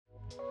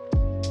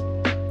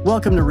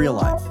Welcome to Real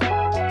Life.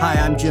 Hi,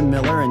 I'm Jim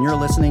Miller, and you're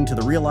listening to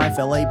the Real Life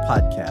LA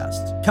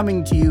podcast,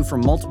 coming to you from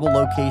multiple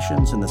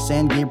locations in the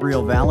San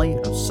Gabriel Valley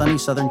of sunny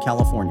Southern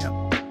California.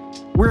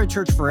 We're a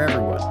church for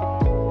everyone,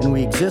 and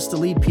we exist to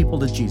lead people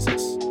to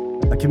Jesus,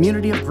 a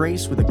community of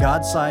grace with a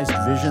God-sized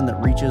vision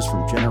that reaches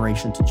from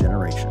generation to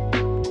generation.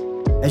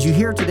 As you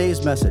hear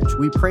today's message,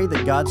 we pray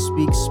that God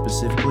speaks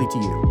specifically to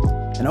you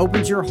and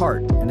opens your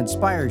heart and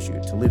inspires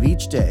you to live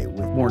each day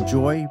with more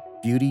joy,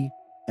 beauty,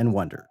 and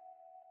wonder.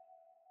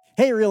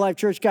 Hey, Real Life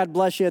Church, God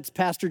bless you. It's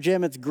Pastor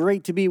Jim. It's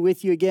great to be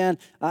with you again.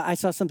 I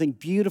saw something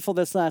beautiful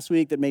this last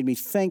week that made me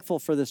thankful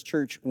for this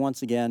church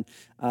once again.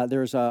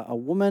 There's a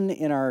woman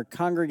in our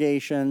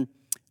congregation,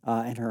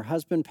 and her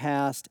husband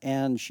passed,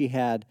 and she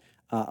had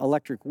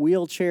electric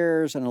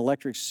wheelchairs and an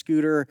electric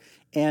scooter,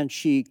 and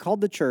she called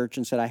the church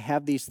and said, I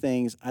have these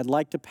things. I'd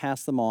like to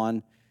pass them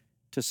on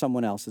to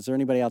someone else. Is there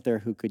anybody out there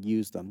who could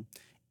use them?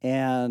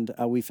 And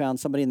we found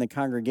somebody in the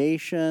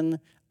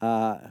congregation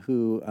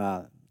who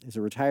is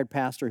a retired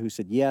pastor who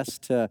said yes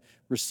to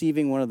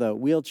receiving one of the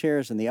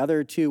wheelchairs, and the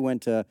other two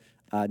went to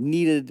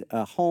needed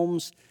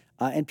homes.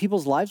 And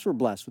people's lives were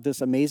blessed with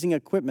this amazing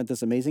equipment,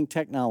 this amazing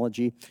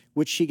technology,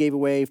 which she gave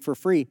away for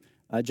free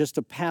just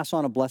to pass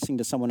on a blessing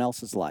to someone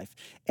else's life.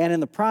 And in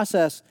the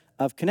process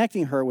of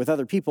connecting her with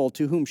other people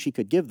to whom she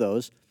could give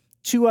those,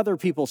 two other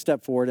people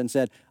stepped forward and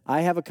said,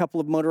 I have a couple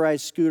of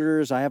motorized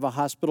scooters, I have a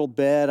hospital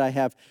bed, I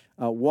have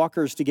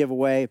walkers to give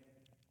away.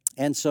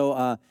 And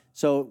so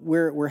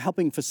we're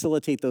helping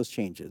facilitate those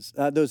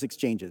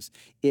exchanges.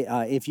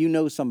 If you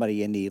know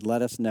somebody in need,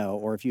 let us know.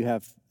 Or if you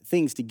have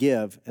things to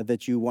give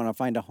that you want to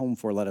find a home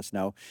for, let us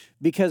know.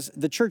 Because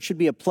the church should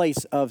be a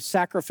place of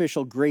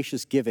sacrificial,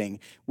 gracious giving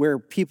where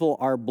people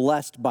are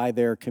blessed by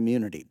their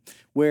community,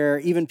 where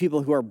even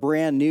people who are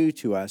brand new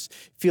to us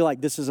feel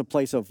like this is a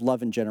place of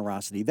love and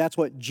generosity. That's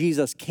what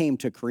Jesus came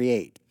to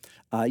create.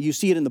 You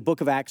see it in the book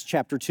of Acts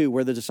chapter 2,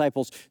 where the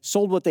disciples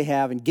sold what they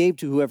have and gave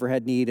to whoever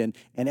had need, and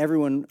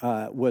everyone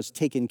was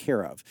taken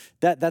care of.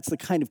 That's the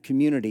kind of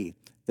community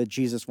that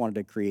Jesus wanted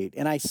to create.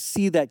 And I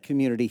see that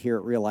community here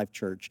at Real Life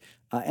Church.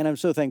 And I'm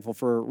so thankful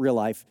for Real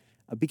Life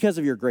because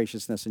of your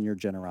graciousness and your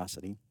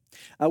generosity.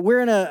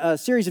 We're in a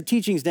series of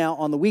teachings now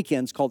on the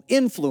weekends called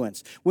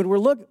Influence, where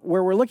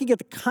we're looking at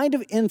the kind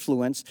of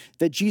influence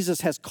that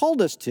Jesus has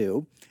called us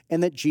to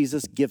and that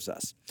Jesus gives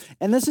us.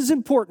 And this is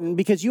important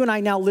because you and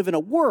I now live in a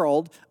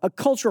world, a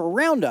culture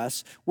around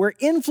us, where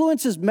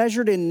influence is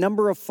measured in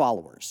number of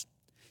followers.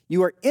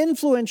 You are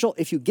influential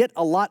if you get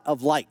a lot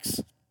of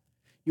likes.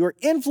 You are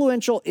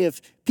influential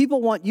if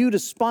people want you to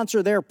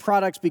sponsor their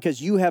products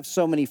because you have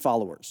so many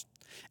followers.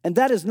 And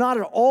that is not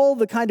at all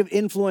the kind of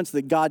influence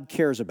that God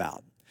cares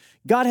about.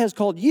 God has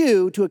called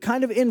you to a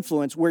kind of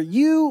influence where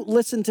you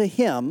listen to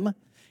him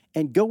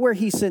and go where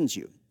he sends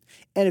you.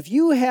 And if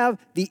you have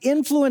the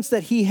influence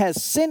that he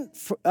has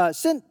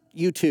sent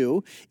you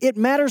to, it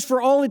matters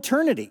for all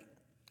eternity.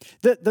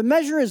 The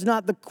measure is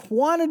not the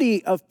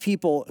quantity of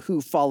people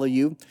who follow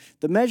you.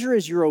 The measure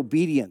is your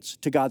obedience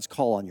to God's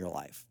call on your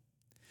life.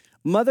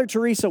 Mother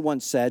Teresa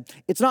once said,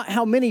 it's not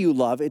how many you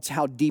love, it's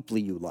how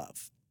deeply you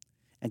love.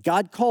 And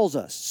God calls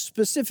us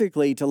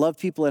specifically to love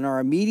people in our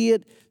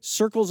immediate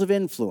circles of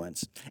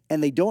influence.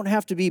 And they don't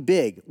have to be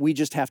big. We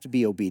just have to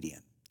be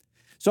obedient.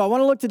 So I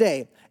want to look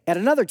today at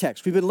another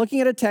text. We've been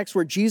looking at a text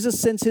where Jesus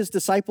sends his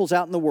disciples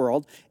out in the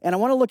world. And I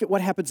want to look at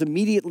what happens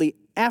immediately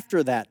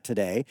after that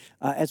today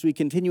as we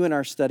continue in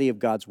our study of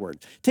God's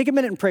word. Take a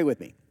minute and pray with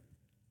me.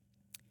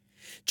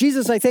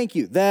 Jesus, I thank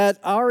you that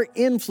our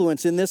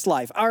influence in this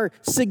life, our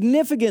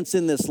significance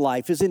in this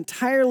life is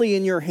entirely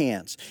in your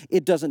hands.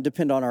 It doesn't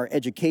depend on our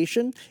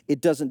education.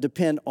 It doesn't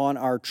depend on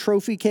our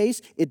trophy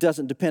case. It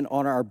doesn't depend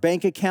on our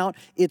bank account.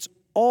 It's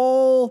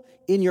all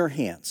in your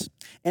hands.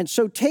 And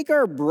so take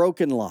our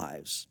broken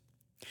lives,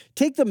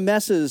 take the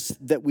messes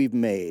that we've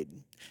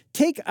made,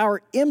 take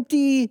our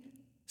empty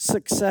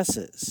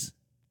successes,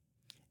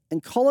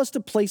 and call us to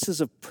places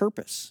of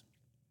purpose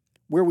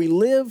where we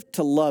live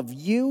to love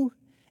you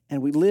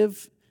and we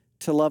live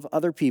to love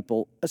other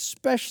people,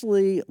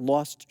 especially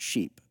lost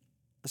sheep,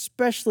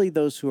 especially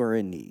those who are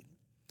in need.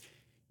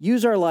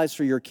 Use our lives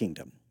for your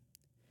kingdom.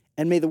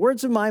 And may the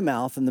words of my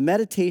mouth and the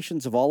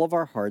meditations of all of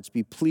our hearts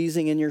be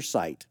pleasing in your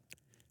sight,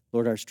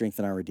 Lord, our strength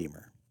and our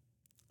Redeemer.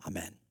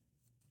 Amen.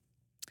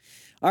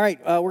 All right,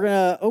 we're going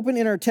to open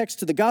in our text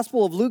to the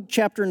Gospel of Luke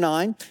chapter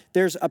 9.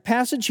 There's a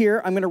passage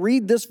here. I'm going to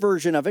read this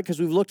version of it because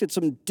we've looked at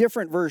some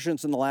different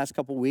versions in the last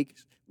couple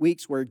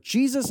weeks where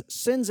Jesus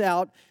sends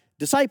out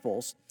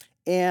disciples,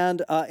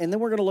 and then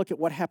we're going to look at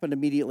what happened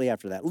immediately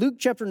after that. Luke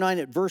chapter 9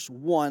 at verse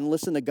 1,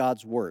 listen to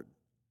God's word.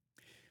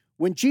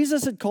 When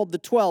Jesus had called the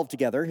 12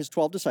 together, his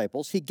 12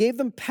 disciples, he gave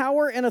them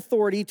power and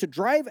authority to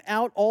drive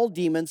out all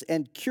demons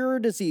and cure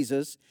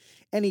diseases,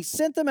 and he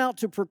sent them out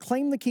to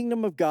proclaim the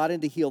kingdom of God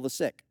and to heal the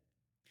sick.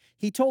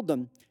 He told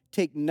them,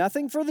 take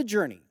nothing for the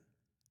journey,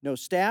 no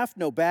staff,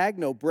 no bag,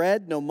 no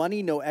bread, no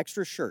money, no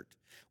extra shirt.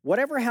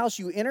 Whatever house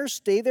you enter,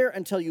 stay there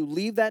until you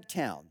leave that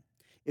town.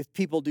 If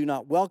people do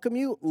not welcome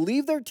you,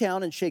 leave their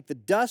town and shake the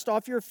dust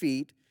off your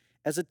feet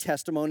as a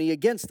testimony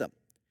against them.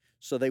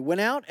 So they went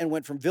out and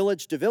went from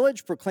village to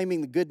village, proclaiming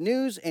the good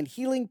news and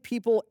healing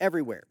people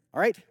everywhere. All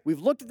right?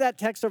 We've looked at that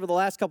text over the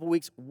last couple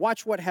weeks.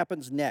 Watch what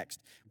happens next.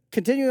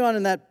 Continuing on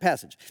in that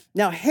passage.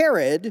 Now,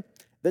 Herod,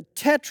 the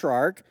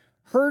tetrarch,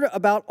 heard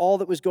about all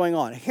that was going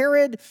on.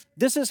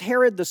 This is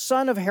Herod, the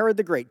son of Herod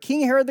the Great.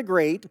 King Herod the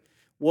Great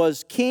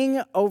was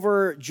king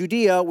over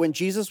Judea when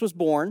Jesus was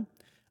born.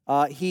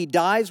 He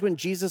dies when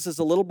Jesus is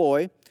a little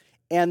boy,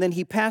 and then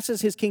he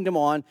passes his kingdom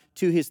on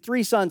to his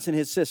 3 sons and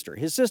his sister.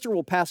 His sister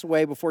will pass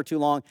away before too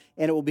long,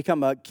 and it will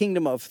become a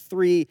kingdom of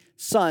 3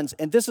 sons,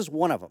 and this is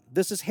one of them.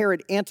 This is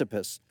Herod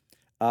Antipas,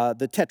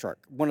 the tetrarch,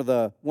 one of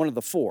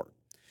the 4.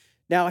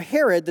 Now,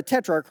 Herod, the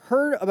tetrarch,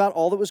 heard about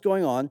all that was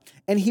going on,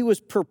 and he was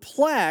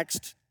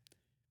perplexed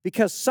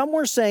because some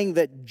were saying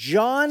that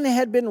John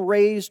had been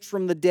raised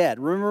from the dead.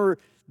 Remember,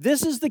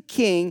 this is the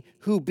king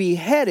who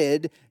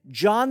beheaded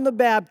John the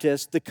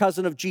Baptist, the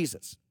cousin of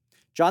Jesus.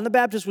 John the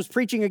Baptist was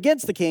preaching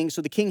against the king,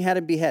 so the king had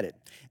him beheaded.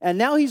 And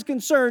now he's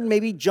concerned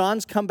maybe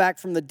John's come back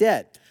from the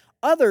dead.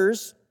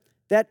 Others,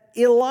 that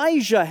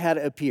Elijah had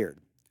appeared.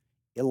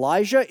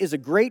 Elijah is a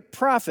great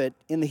prophet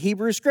in the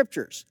Hebrew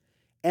Scriptures.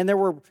 And there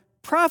were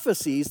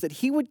prophecies that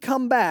he would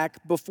come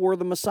back before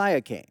the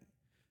Messiah came.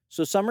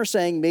 So some are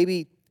saying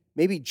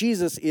maybe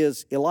Jesus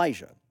is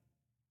Elijah.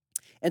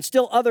 And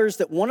still others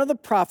that one of the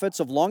prophets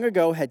of long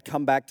ago had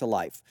come back to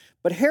life.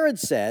 But Herod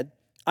said,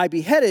 I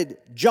beheaded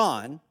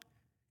John,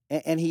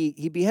 and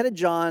he beheaded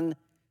John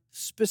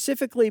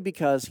specifically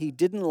because he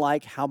didn't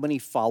like how many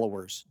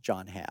followers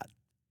John had.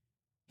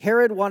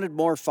 Herod wanted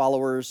more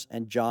followers,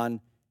 and John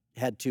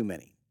had too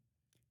many.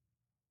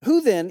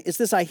 Who then is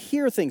this I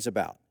hear things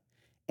about?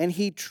 And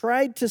he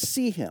tried to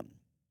see him.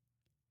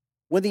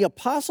 When the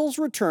apostles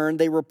returned,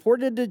 they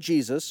reported to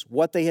Jesus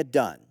what they had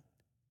done.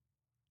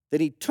 Then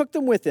he took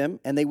them with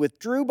him, and they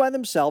withdrew by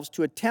themselves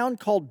to a town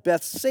called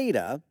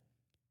Bethsaida,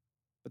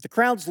 but the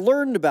crowds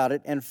learned about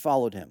it and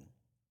followed him.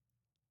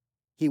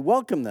 He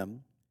welcomed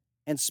them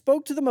and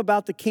spoke to them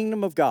about the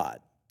kingdom of God.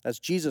 That's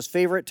Jesus'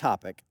 favorite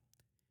topic,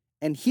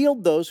 and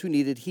healed those who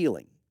needed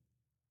healing.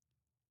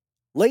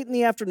 Late in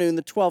the afternoon,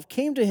 the 12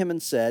 came to him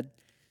and said,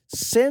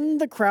 send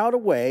the crowd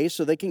away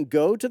so they can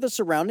go to the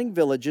surrounding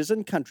villages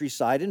and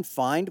countryside and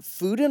find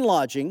food and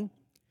lodging,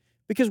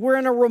 because we're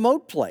in a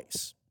remote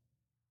place.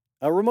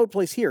 A remote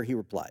place here, he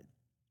replied.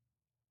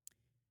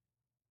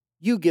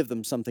 You give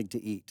them something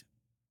to eat.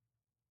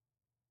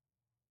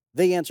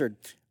 They answered,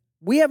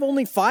 we have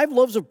only 5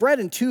 loaves of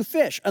bread and 2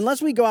 fish.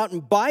 Unless we go out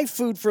and buy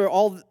food for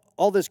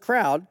all this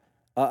crowd,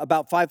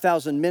 about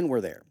 5,000 men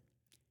were there.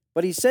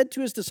 But he said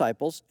to his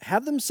disciples,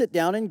 have them sit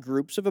down in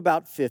groups of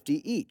about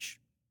 50 each.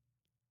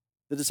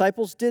 The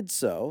disciples did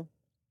so,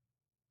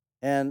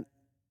 and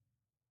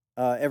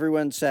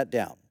everyone sat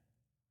down.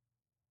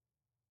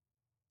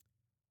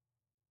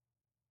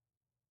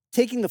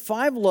 Taking the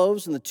 5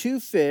 loaves and the 2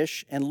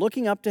 fish and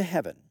looking up to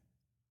heaven,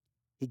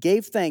 he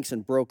gave thanks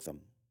and broke them.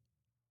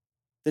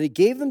 Then he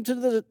gave them to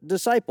the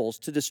disciples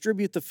to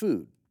distribute the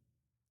food.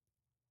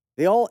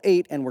 They all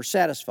ate and were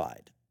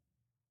satisfied.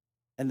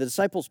 And the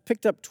disciples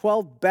picked up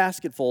 12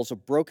 basketfuls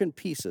of broken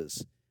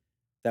pieces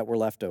that were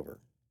left over.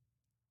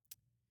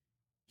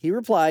 He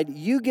replied,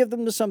 you give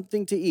them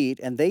something to eat.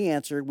 And they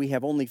answered, we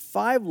have only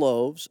 5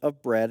 loaves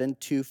of bread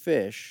and 2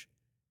 fish,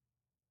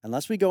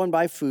 unless we go and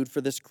buy food for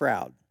this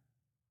crowd.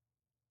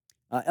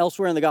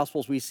 Elsewhere in the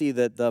Gospels, we see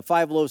that the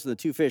 5 loaves and the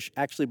 2 fish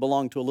actually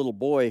belonged to a little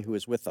boy who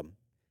was with them.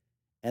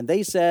 And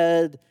they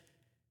said,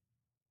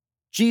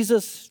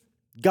 Jesus,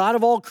 God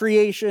of all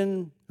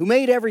creation, who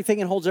made everything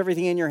and holds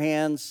everything in your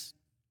hands,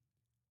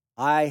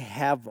 I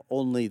have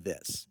only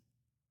this.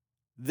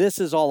 This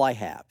is all I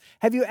have.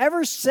 Have you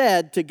ever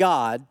said to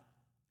God,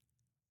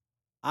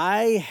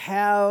 I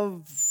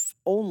have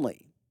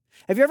only?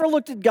 Have you ever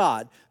looked at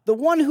God, the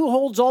one who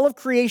holds all of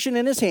creation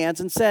in his hands,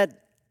 and said,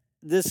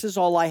 this is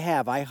all I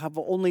have. I have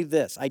only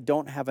this. I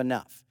don't have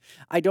enough.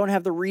 I don't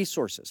have the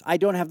resources. I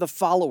don't have the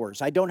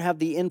followers. I don't have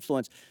the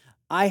influence.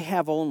 I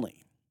have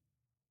only.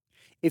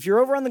 If you're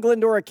over on the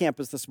Glendora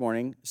campus this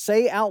morning,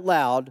 say out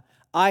loud,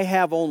 I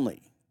have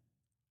only.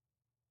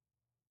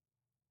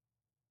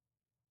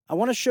 I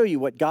want to show you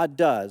what God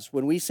does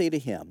when we say to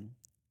him,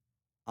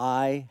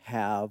 I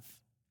have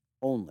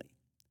only.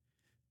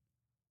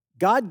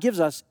 God gives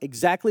us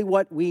exactly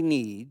what we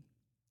need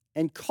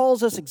and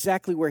calls us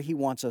exactly where he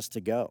wants us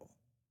to go.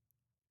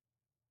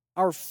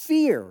 Our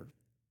fear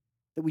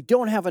that we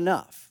don't have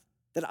enough,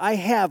 that I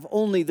have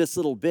only this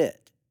little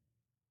bit,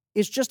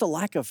 is just a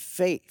lack of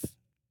faith.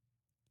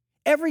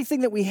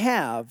 Everything that we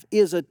have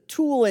is a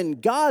tool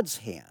in God's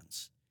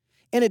hands.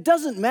 And it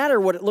doesn't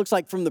matter what it looks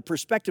like from the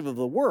perspective of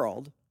the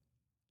world.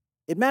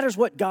 It matters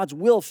what God's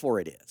will for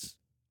it is.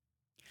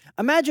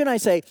 Imagine I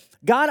say,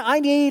 God,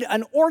 I need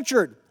an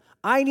orchard.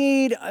 I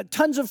need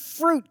tons of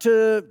fruit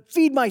to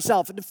feed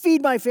myself and to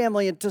feed my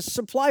family and to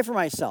supply for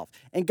myself.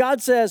 And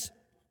God says,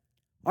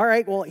 all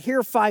right, well, here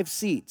are 5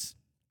 seeds.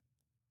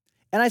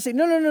 And I say,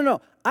 no.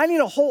 I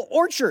need a whole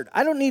orchard.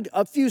 I don't need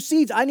a few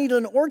seeds. I need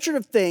an orchard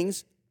of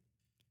things.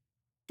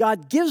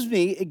 God gives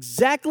me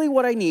exactly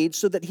what I need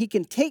so that he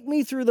can take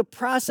me through the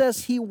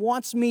process he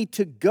wants me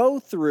to go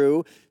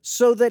through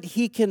so that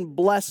he can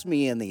bless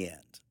me in the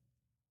end.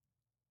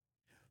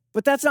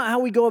 But that's not how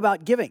we go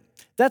about giving.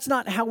 That's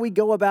not how we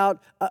go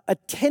about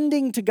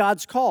attending to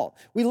God's call.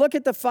 We look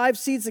at the 5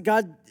 seeds that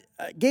God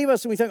gave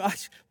us and we think,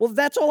 well,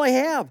 that's all I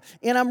have.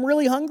 And I'm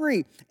really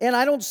hungry and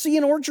I don't see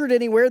an orchard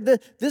anywhere.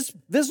 This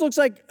looks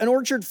like an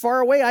orchard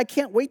far away. I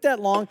can't wait that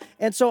long.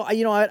 And so,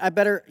 I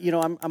better,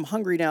 I'm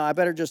hungry now. I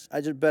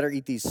just better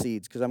eat these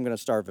seeds because I'm going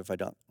to starve if I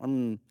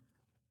don't.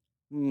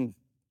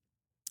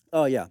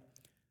 Oh, yeah.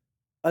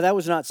 That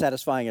was not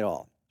satisfying at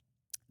all.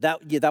 That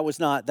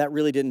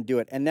really didn't do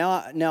it. And now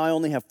I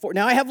only have 4.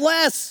 Now I have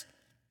less.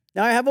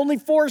 Now I have only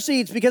 4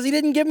 seeds because he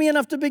didn't give me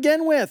enough to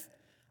begin with.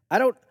 I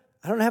don't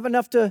have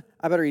enough to.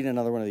 I better eat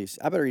another one of these.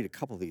 I better eat a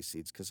couple of these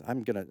seeds because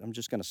I'm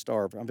just gonna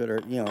starve. I better,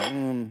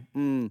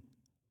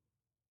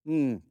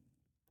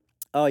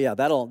 Oh yeah,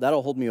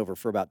 that'll hold me over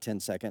for about 10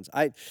 seconds.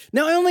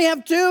 Now I only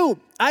have 2.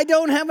 I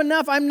don't have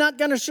enough. I'm not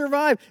gonna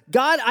survive.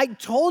 God, I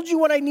told you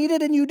what I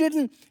needed and you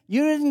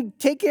didn't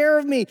take care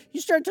of me.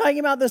 You started talking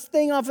about this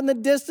thing off in the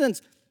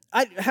distance.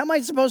 How am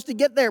I supposed to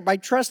get there? By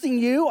trusting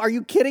you? Are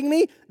you kidding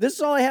me? This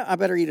is all I have. I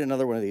better eat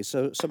another one of these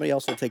so somebody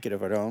else will take it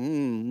if I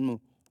don't.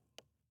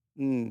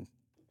 And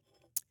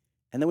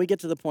then we get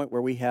to the point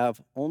where we have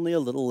only a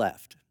little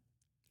left.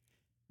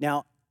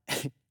 Now,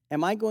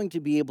 am I going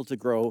to be able to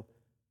grow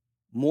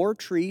more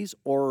trees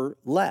or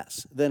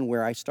less than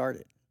where I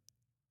started?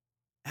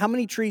 How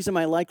many trees am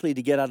I likely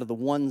to get out of the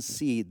 1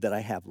 seed that I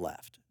have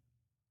left?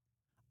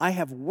 I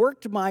have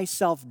worked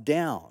myself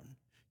down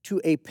to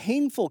a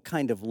painful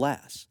kind of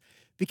less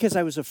because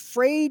I was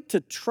afraid to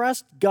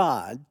trust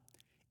God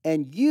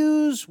and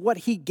use what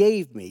he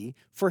gave me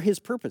for his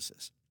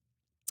purposes.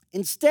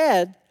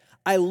 Instead,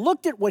 I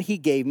looked at what he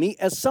gave me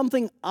as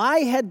something I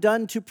had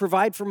done to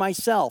provide for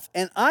myself.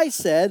 And I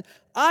said,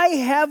 I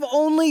have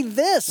only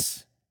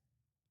this.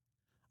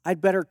 I'd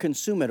better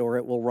consume it or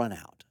it will run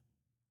out.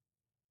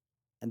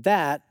 And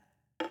that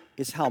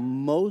is how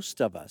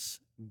most of us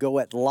go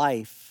at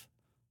life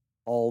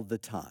all the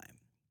time.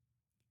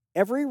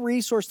 Every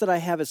resource that I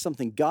have is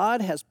something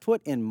God has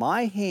put in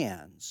my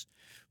hands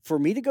for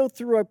me to go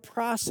through a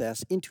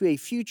process into a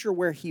future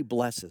where he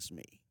blesses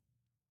me.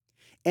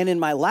 And in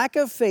my lack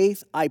of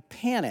faith, I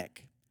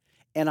panic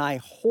and I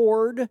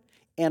hoard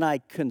and I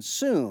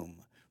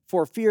consume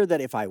for fear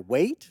that if I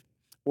wait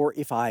or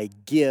if I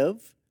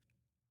give,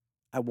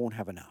 I won't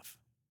have enough.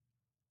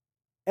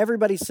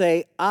 Everybody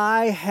say,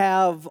 I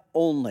have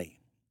only.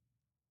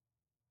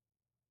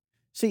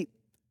 See,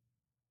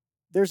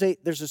 there's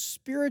a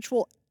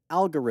spiritual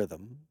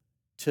algorithm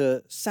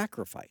to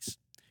sacrifice.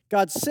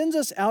 God sends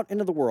us out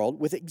into the world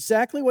with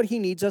exactly what he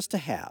needs us to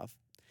have,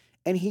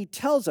 and he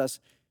tells us,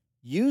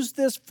 use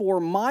this for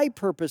my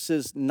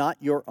purposes, not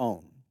your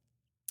own.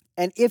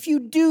 And if you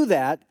do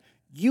that,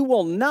 you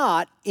will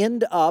not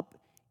end up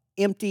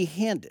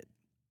empty-handed.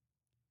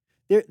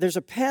 There's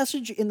a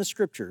passage in the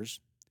scriptures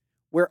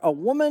where a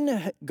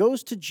woman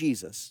goes to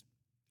Jesus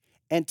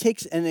and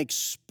takes an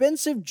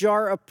expensive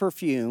jar of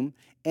perfume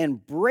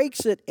and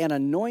breaks it and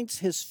anoints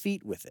his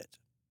feet with it.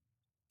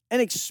 An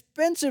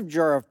expensive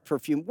jar of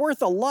perfume,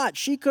 worth a lot.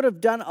 She could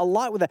have done a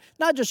lot with that.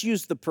 Not just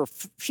used the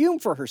perfume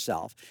for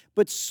herself,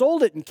 but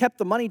sold it and kept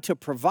the money to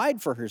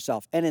provide for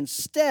herself. And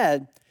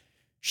instead,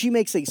 she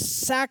makes a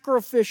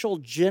sacrificial,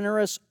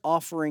 generous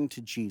offering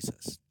to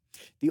Jesus.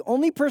 The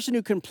only person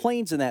who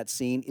complains in that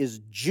scene is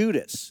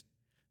Judas,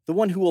 the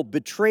one who will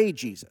betray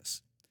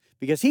Jesus.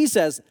 Because he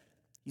says,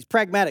 he's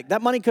pragmatic.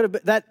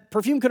 That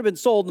perfume could have been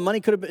sold, the money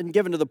could have been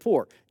given to the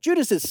poor.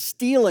 Judas is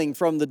stealing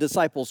from the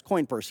disciples'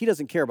 coin purse. He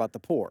doesn't care about the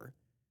poor.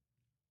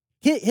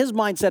 His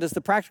mindset is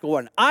the practical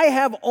one. I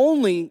have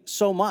only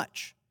so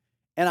much,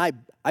 and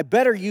I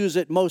better use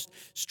it most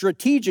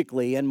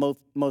strategically and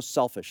most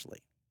selfishly.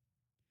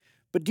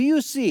 But do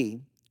you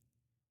see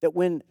that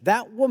when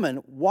that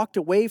woman walked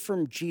away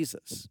from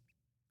Jesus,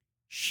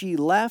 she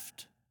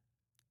left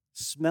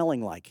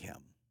smelling like him?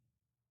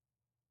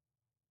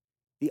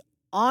 The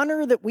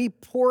honor that we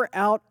pour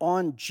out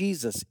on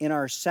Jesus in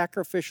our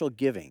sacrificial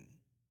giving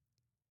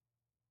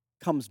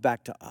comes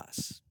back to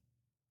us.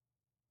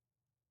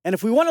 And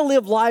if we want to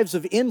live lives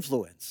of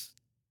influence,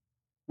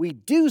 we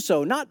do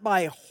so not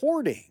by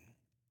hoarding,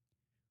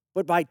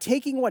 but by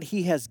taking what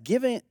he has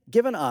given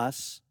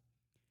us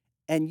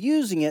and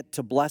using it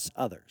to bless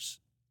others.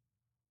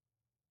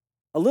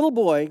 A little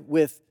boy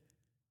with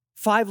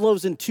 5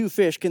 loaves and 2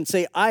 fish can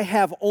say, I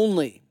have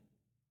only.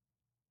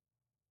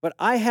 But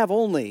I have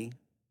only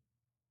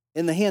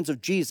in the hands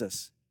of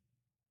Jesus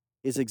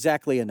is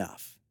exactly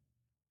enough.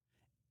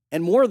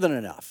 And more than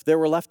enough. There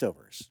were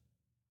leftovers.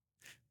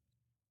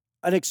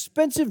 An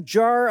expensive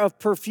jar of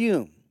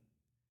perfume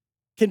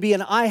can be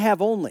an I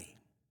have only.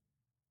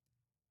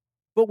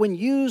 But when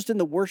used in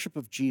the worship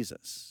of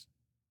Jesus,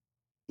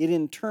 it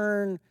in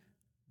turn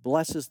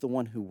blesses the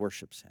one who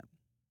worships him.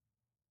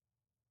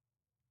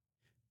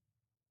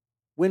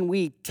 When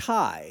we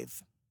tithe,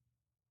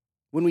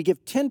 when we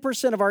give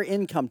 10% of our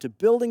income to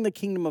building the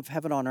kingdom of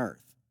heaven on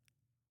earth,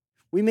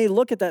 We may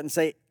look at that and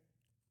say,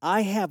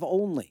 I have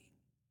only.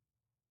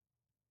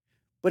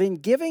 But in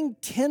giving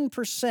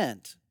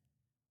 10%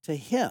 to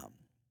Him,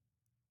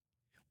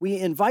 we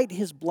invite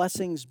His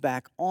blessings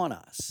back on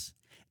us,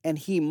 and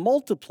He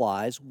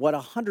multiplies what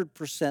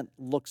 100%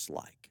 looks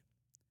like.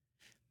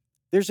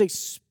 There's a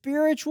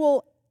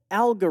spiritual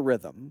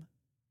algorithm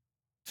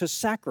to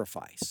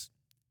sacrifice,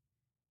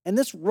 and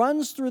this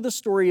runs through the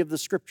story of the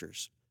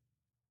Scriptures.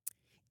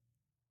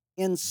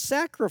 In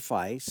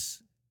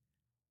sacrifice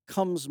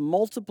comes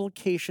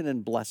multiplication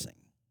and blessing.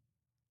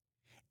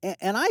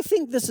 And I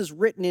think this is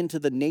written into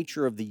the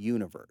nature of the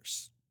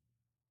universe.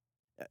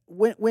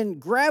 When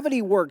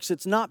gravity works,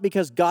 it's not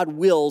because God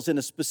wills in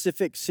a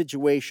specific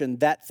situation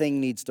that thing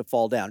needs to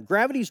fall down.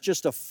 Gravity is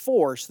just a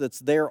force that's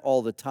there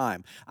all the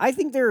time. I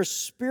think there are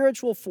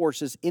spiritual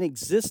forces in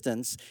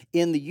existence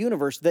in the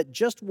universe that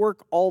just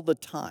work all the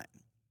time.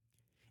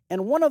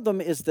 And one of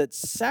them is that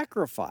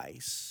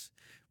sacrifice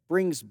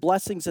brings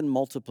blessings and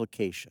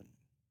multiplication.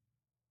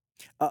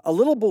 A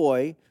little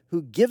boy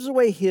who gives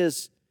away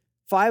his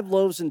 5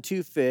 loaves and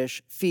 2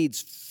 fish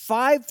feeds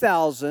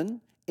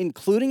 5,000,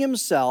 including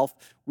himself,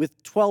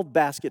 with 12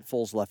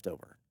 basketfuls left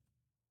over.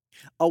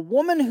 A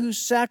woman who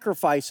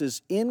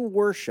sacrifices in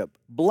worship,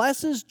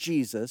 blesses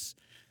Jesus,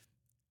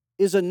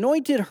 is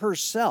anointed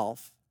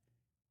herself,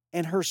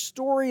 and her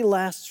story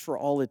lasts for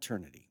all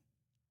eternity.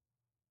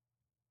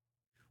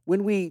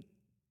 When we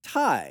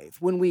tithe,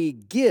 when we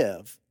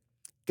give,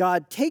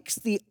 God takes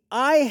the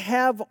I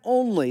have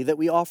only that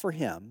we offer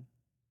Him,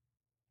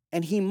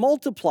 and He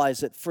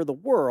multiplies it for the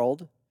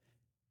world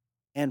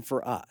and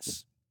for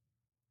us.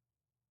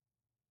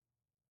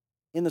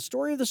 In the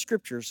story of the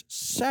Scriptures,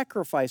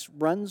 sacrifice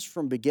runs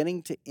from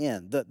beginning to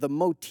end. The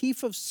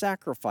motif of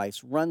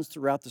sacrifice runs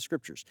throughout the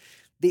Scriptures.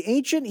 The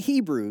ancient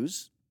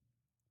Hebrews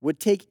would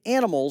take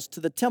animals to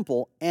the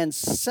temple and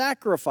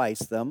sacrifice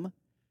them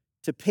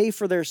to pay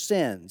for their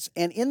sins.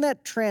 And in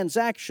that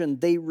transaction,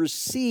 they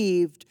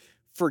received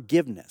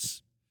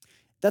forgiveness.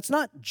 That's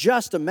not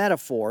just a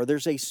metaphor.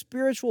 There's a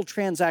spiritual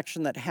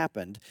transaction that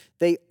happened.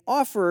 They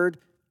offered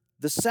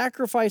the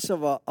sacrifice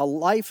of a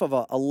life of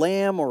a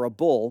lamb or a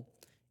bull,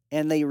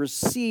 and they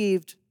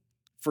received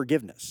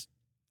forgiveness.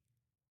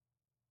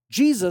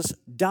 Jesus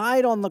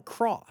died on the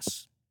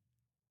cross,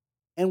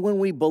 and when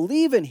we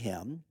believe in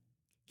Him,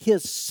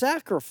 His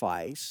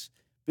sacrifice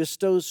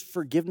bestows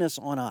forgiveness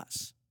on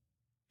us.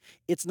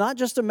 It's not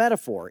just a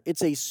metaphor.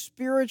 It's a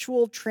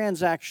spiritual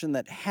transaction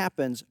that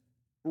happens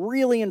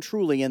really and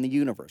truly in the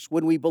universe.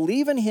 When we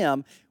believe in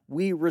Him,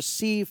 we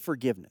receive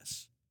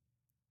forgiveness.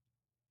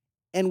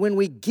 And when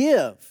we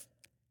give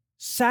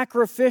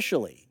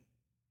sacrificially,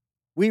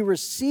 we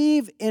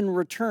receive in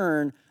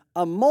return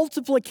a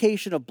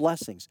multiplication of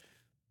blessings,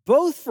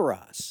 both for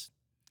us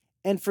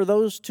and for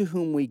those to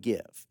whom we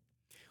give.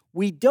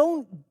 We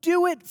don't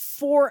do it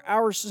for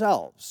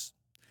ourselves.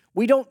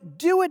 We don't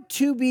do it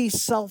to be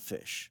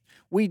selfish.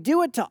 We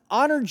do it to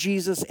honor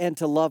Jesus and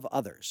to love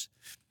others.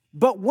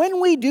 But when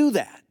we do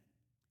that,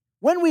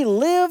 when we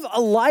live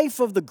a life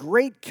of the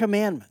great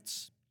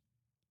commandments,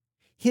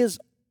 His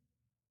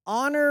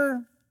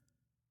honor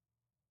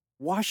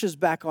washes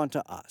back onto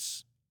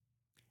us,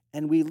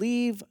 and we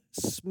leave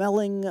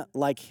smelling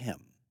like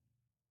Him.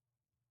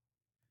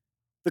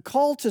 The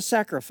call to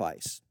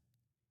sacrifice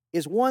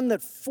is one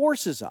that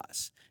forces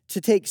us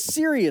to take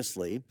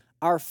seriously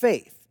our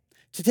faith,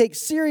 to take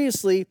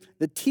seriously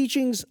the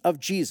teachings of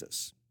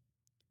Jesus.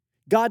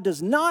 God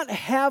does not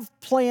have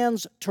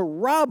plans to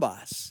rob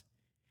us.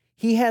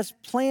 He has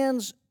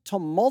plans to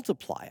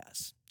multiply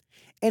us.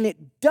 And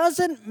it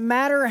doesn't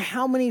matter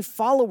how many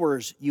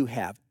followers you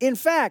have. In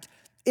fact,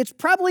 it's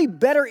probably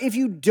better if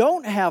you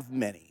don't have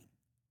many,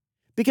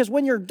 because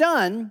when you're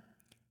done,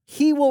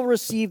 He will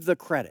receive the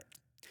credit.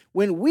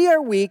 When we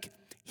are weak,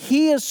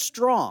 He is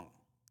strong.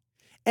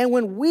 And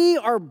when we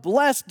are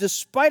blessed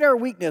despite our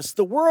weakness,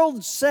 the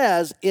world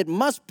says it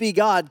must be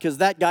God because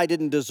that guy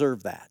didn't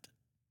deserve that.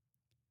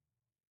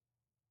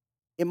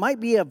 It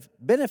might be of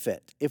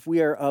benefit if we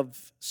are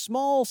of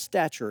small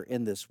stature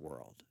in this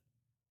world,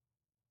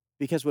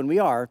 because when we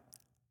are,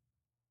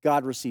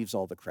 God receives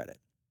all the credit.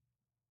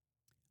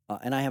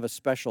 And I have a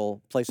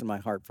special place in my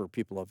heart for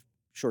people of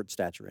short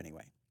stature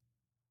anyway.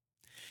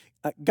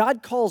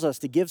 God calls us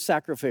to give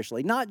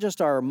sacrificially, not just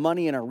our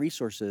money and our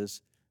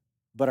resources,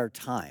 but our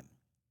time.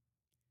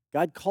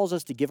 God calls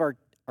us to give our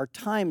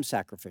time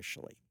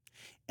sacrificially.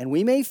 And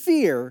we may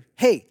fear,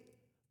 hey,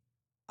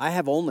 I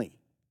have only.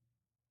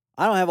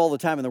 I don't have all the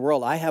time in the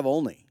world. I have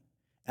only.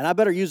 And I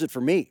better use it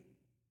for me.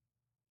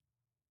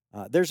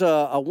 There's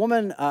a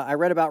woman I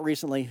read about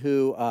recently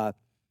who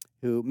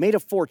made a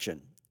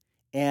fortune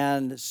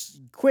and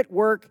quit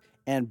work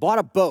and bought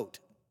a boat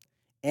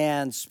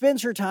and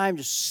spends her time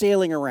just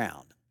sailing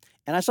around.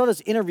 And I saw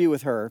this interview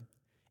with her,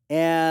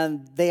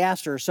 and they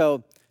asked her,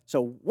 so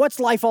what's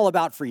life all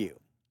about for you?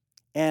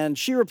 And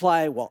she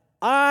replied, well,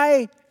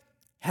 I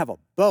have a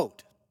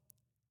boat,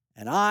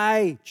 and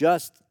I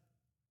just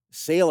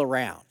sail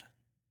around.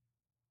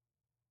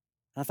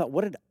 And I thought,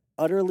 what an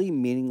utterly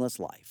meaningless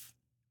life.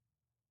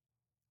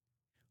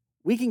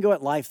 We can go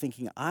at life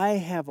thinking, I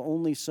have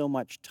only so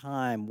much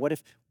time. What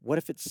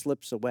if it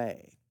slips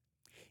away?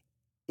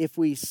 If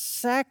we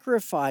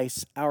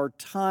sacrifice our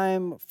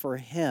time for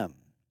Him,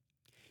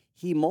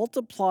 He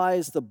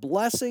multiplies the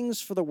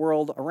blessings for the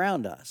world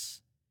around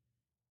us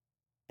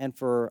and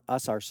for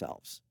us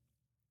ourselves.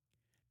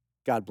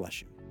 God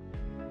bless you.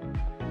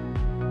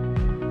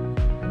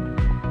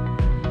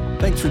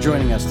 Thanks for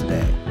joining us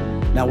today.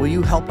 Now, will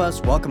you help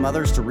us welcome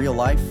others to Real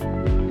Life?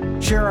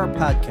 Share our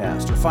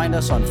podcast or find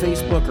us on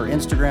Facebook or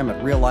Instagram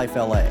at Real Life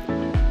LA.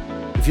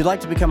 If you'd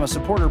like to become a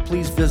supporter,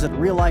 please visit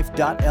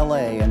reallife.la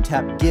and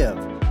tap Give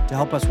to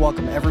help us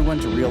welcome everyone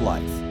to Real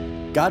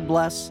Life. God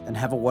bless and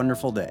have a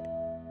wonderful day.